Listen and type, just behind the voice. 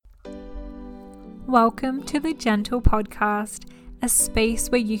Welcome to the Gentle Podcast, a space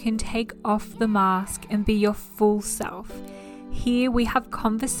where you can take off the mask and be your full self. Here we have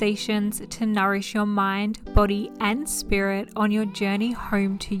conversations to nourish your mind, body, and spirit on your journey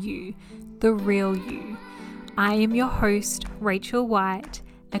home to you, the real you. I am your host, Rachel White,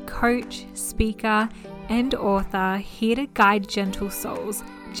 a coach, speaker, and author here to guide gentle souls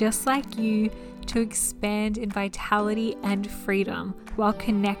just like you to expand in vitality and freedom while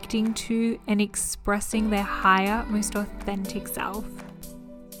connecting to and expressing their higher, most authentic self.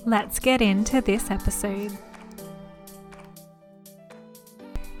 Let's get into this episode.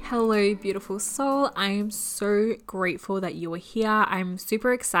 Hello, beautiful soul. I am so grateful that you are here. I'm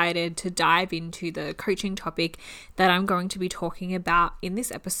super excited to dive into the coaching topic that I'm going to be talking about in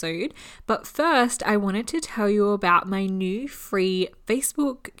this episode. But first, I wanted to tell you about my new free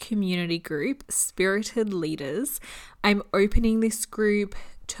Facebook community group, Spirited Leaders. I'm opening this group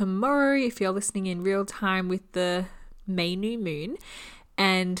tomorrow if you're listening in real time with the May new moon.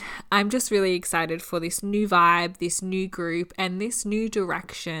 And I'm just really excited for this new vibe, this new group, and this new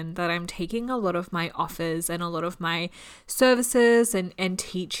direction that I'm taking a lot of my offers and a lot of my services and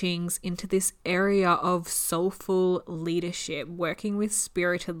teachings into this area of soulful leadership, working with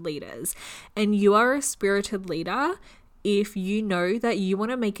spirited leaders. And you are a spirited leader if you know that you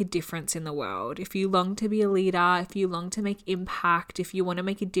want to make a difference in the world, if you long to be a leader, if you long to make impact, if you want to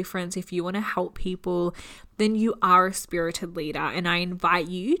make a difference, if you want to help people, then you are a spirited leader. And I invite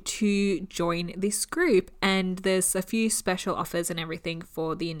you to join this group. And there's a few special offers and everything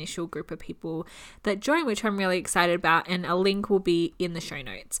for the initial group of people that join, which I'm really excited about. And a link will be in the show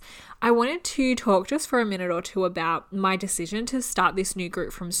notes. I wanted to talk just for a minute or two about my decision to start this new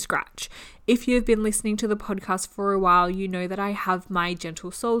group from scratch. If you've been listening to the podcast for a while, you know that I have my Gentle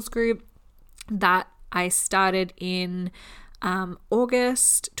Souls group that I started in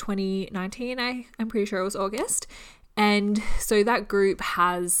August 2019. I'm pretty sure it was August. And so that group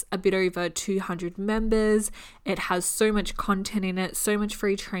has a bit over 200 members. It has so much content in it, so much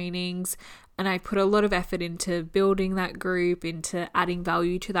free trainings. And I put a lot of effort into building that group, into adding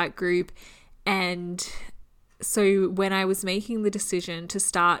value to that group. And so when I was making the decision to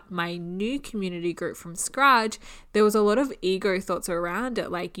start my new community group from scratch, there was a lot of ego thoughts around it.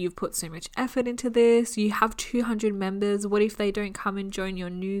 Like, you've put so much effort into this, you have 200 members, what if they don't come and join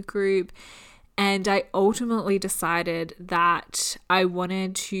your new group? And I ultimately decided that I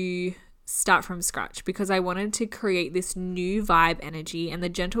wanted to start from scratch because I wanted to create this new vibe energy, and the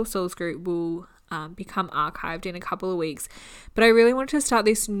Gentle Souls group will become archived in a couple of weeks. But I really wanted to start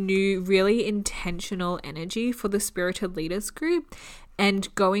this new, really intentional energy for the Spirited Leaders group.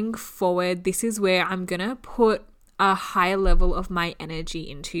 And going forward, this is where I'm going to put a higher level of my energy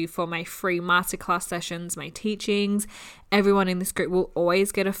into for my free masterclass sessions, my teachings. Everyone in this group will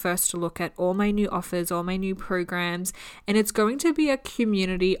always get a first look at all my new offers, all my new programs, and it's going to be a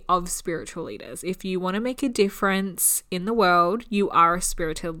community of spiritual leaders. If you want to make a difference in the world, you are a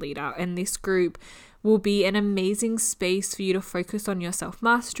spirited leader, and this group will be an amazing space for you to focus on your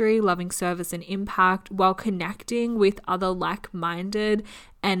self-mastery, loving service and impact while connecting with other like-minded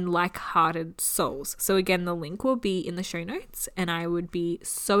and like-hearted souls. So again, the link will be in the show notes, and I would be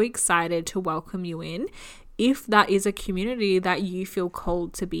so excited to welcome you in if that is a community that you feel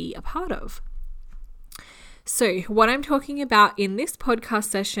called to be a part of. So what I'm talking about in this podcast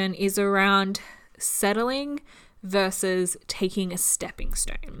session is around settling versus taking a stepping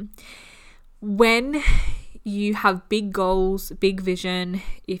stone. When you have big goals, big vision,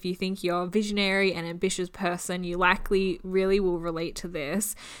 if you think you're a visionary and ambitious person, you likely really will relate to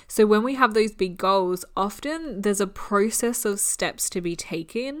this. So when we have those big goals, often there's a process of steps to be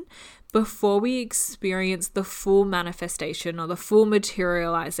taken before we experience the full manifestation or the full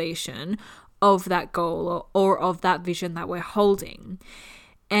materialization of that goal or of that vision that we're holding.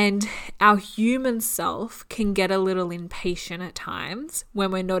 And our human self can get a little impatient at times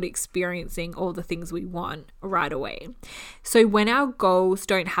when we're not experiencing all the things we want right away. So when our goals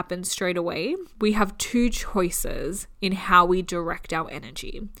don't happen straight away, we have two choices in how we direct our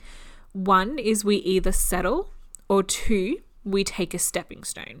energy. One is we either settle, or two, we take a stepping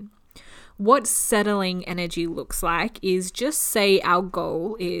stone. What settling energy looks like is, just say our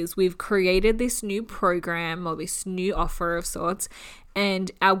goal is we've created this new program or this new offer of sorts,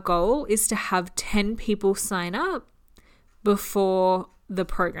 and our goal is to have 10 people sign up before the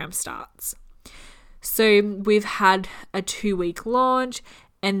program starts. So we've had a 2-week launch,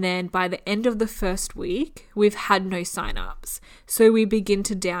 and then by the end of the first week, we've had no signups. So we begin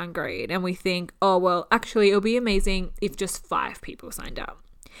to downgrade and we think, oh, well, actually, it'll be amazing if just 5 people signed up.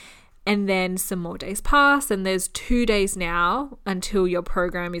 And then some more days pass, and there's 2 days now until your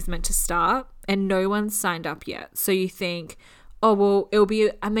program is meant to start, and no one's signed up yet. So you think, oh, well, it'll be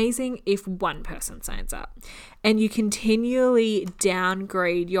amazing if one person signs up. And you continually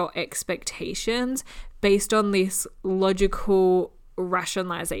downgrade your expectations based on this logical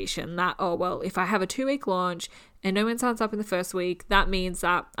rationalization that, oh, well, if I have a 2-week launch and no one signs up in the first week, that means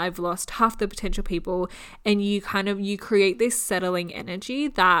that I've lost half the potential people. And you create this settling energy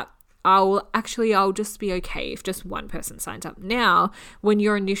that I'll just be okay if just one person signs up now, when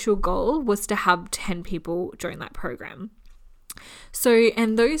your initial goal was to have 10 people join that program. So,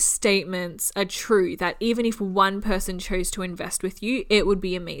 and those statements are true, that even if one person chose to invest with you, it would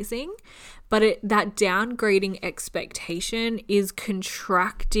be amazing. But that downgrading expectation is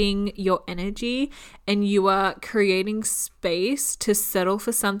contracting your energy, and you are creating space to settle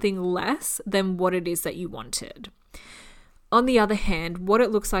for something less than what it is that you wanted. On the other hand, what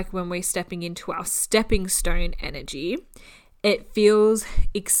it looks like when we're stepping into our stepping stone energy, it feels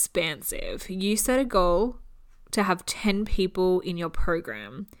expansive. You set a goal to have 10 people in your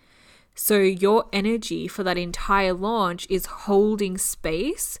program. So your energy for that entire launch is holding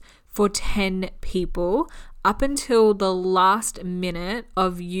space for 10 people up until the last minute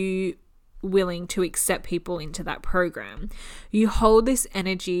of you willing to accept people into that program. You hold this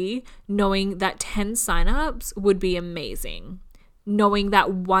energy knowing that 10 signups would be amazing, knowing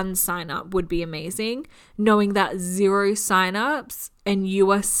that 1 signup would be amazing, knowing that 0 signups and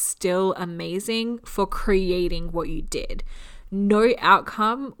you are still amazing for creating what you did. No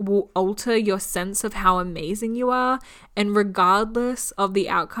outcome will alter your sense of how amazing you are, and regardless of the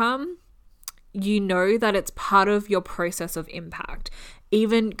outcome, you know that it's part of your process of impact.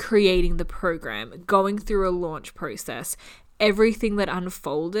 Even creating the program, going through a launch process, everything that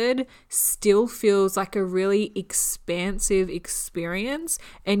unfolded still feels like a really expansive experience,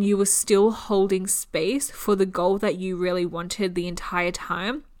 and you were still holding space for the goal that you really wanted the entire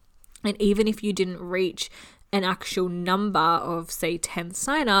time. And even if you didn't reach an actual number of, say, 10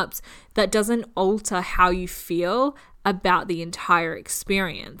 signups, that doesn't alter how you feel about the entire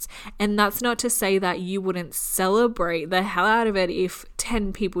experience. And that's not to say that you wouldn't celebrate the hell out of it if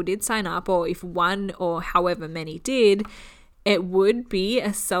 10 people did sign up, or if 1 or however many did. It would be a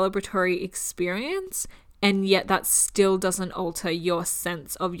celebratory experience, and yet that still doesn't alter your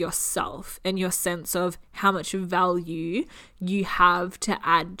sense of yourself and your sense of how much value you have to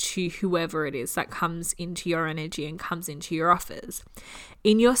add to whoever it is that comes into your energy and comes into your offers.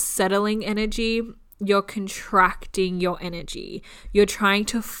 In your settling energy, you're contracting your energy. You're trying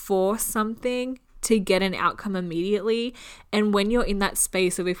to force something to get an outcome immediately. And when you're in that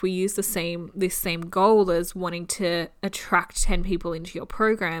space of, if we use this same goal as wanting to attract 10 people into your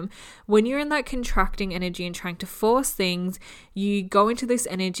program, when you're in that contracting energy and trying to force things, you go into this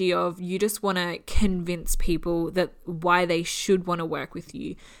energy of you just want to convince people that why they should want to work with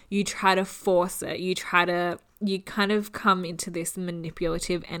you. You try to force it. You kind of come into this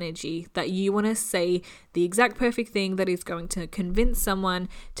manipulative energy that you want to say the exact perfect thing that is going to convince someone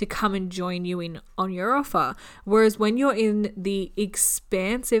to come and join you in on your offer. Whereas when you're in the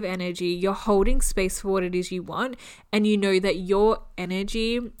expansive energy, you're holding space for what it is you want, and you know that your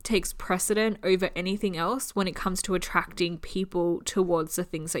energy takes precedent over anything else when it comes to attracting people towards the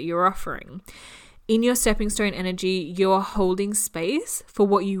things that you're offering. In your stepping stone energy, you're holding space for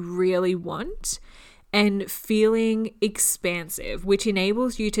what you really want and feeling expansive, which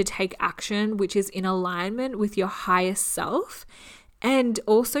enables you to take action which is in alignment with your highest self, and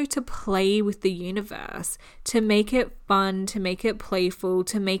also to play with the universe, to make it fun, to make it playful,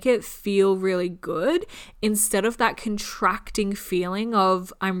 to make it feel really good, instead of that contracting feeling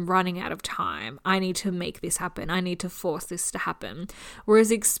of I'm running out of time, I need to make this happen, I need to force this to happen.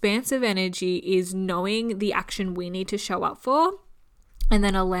 Whereas expansive energy is knowing the action we need to show up for, and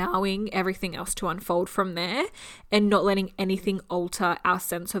then allowing everything else to unfold from there, and not letting anything alter our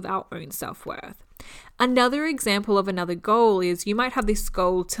sense of our own self-worth. Another example of another goal is you might have this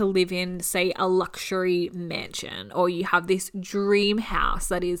goal to live in, say, a luxury mansion, or you have this dream house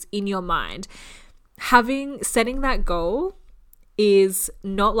that is in your mind. Setting that goal is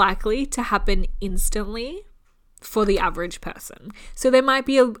not likely to happen instantly for the average person. So there might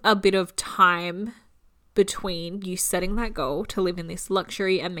be a bit of time between you setting that goal to live in this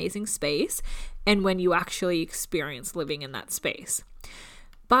luxury, amazing space and when you actually experience living in that space.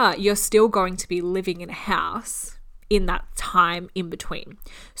 But you're still going to be living in a house in that time in between.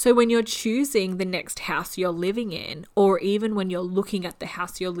 So when you're choosing the next house you're living in, or even when you're looking at the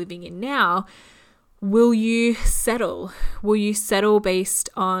house you're living in now, Will you settle? Will you settle based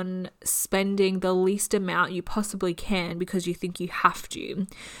on spending the least amount you possibly can because you think you have to?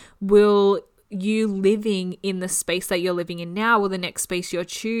 Will you living in the space that you're living in now, or the next space you'll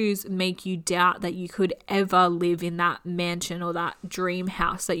choose, make you doubt that you could ever live in that mansion or that dream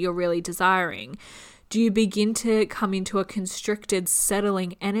house that you're really desiring? Do you begin to come into a constricted,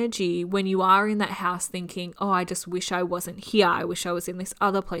 settling energy when you are in that house thinking, oh, I just wish I wasn't here. I wish I was in this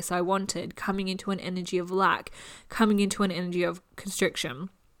other place I wanted, coming into an energy of lack, coming into an energy of constriction?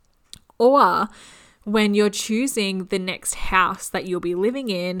 Or when you're choosing the next house that you'll be living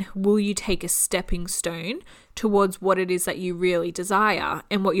in, will you take a stepping stone towards what it is that you really desire?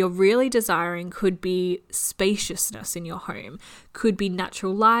 And what you're really desiring could be spaciousness in your home, could be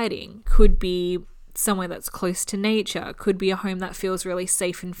natural lighting, could be somewhere that's close to nature, could be a home that feels really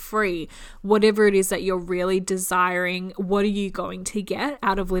safe and free. Whatever it is that you're really desiring, what are you going to get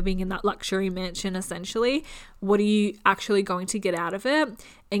out of living in that luxury mansion essentially? What are you actually going to get out of it?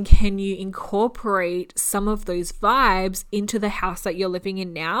 And can you incorporate some of those vibes into the house that you're living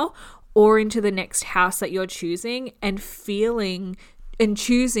in now, or into the next house that you're choosing, and feeling and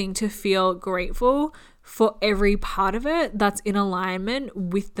choosing to feel grateful for every part of it that's in alignment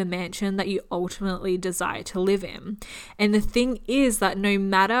with the mansion that you ultimately desire to live in? And the thing is that no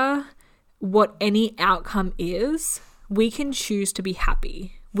matter what any outcome is, we can choose to be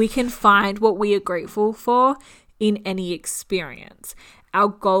happy. We can find what we are grateful for in any experience. Our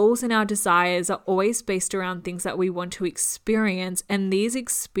goals and our desires are always based around things that we want to experience, and these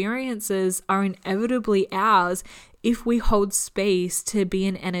experiences are inevitably ours if we hold space to be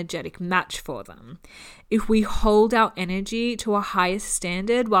an energetic match for them. If we hold our energy to a higher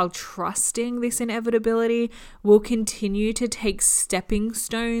standard while trusting this inevitability, we'll continue to take stepping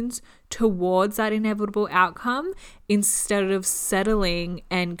stones towards that inevitable outcome instead of settling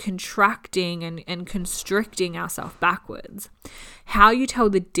and contracting and constricting ourselves backwards. How you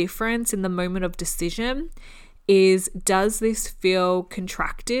tell the difference in the moment of decision is, does this feel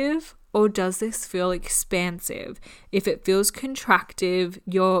contractive or does this feel expansive? If it feels contractive,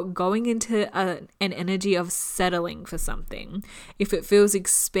 you're going into an energy of settling for something. If it feels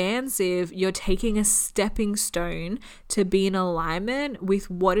expansive, you're taking a stepping stone to be in alignment with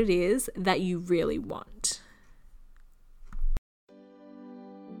what it is that you really want.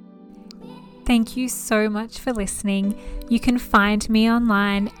 Thank you so much for listening. You can find me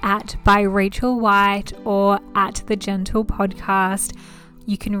online at by Rachel White or at The Gentle Podcast.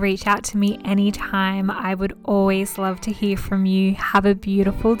 You can reach out to me anytime. I would always love to hear from you. Have a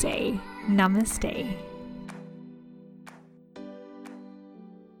beautiful day. Namaste.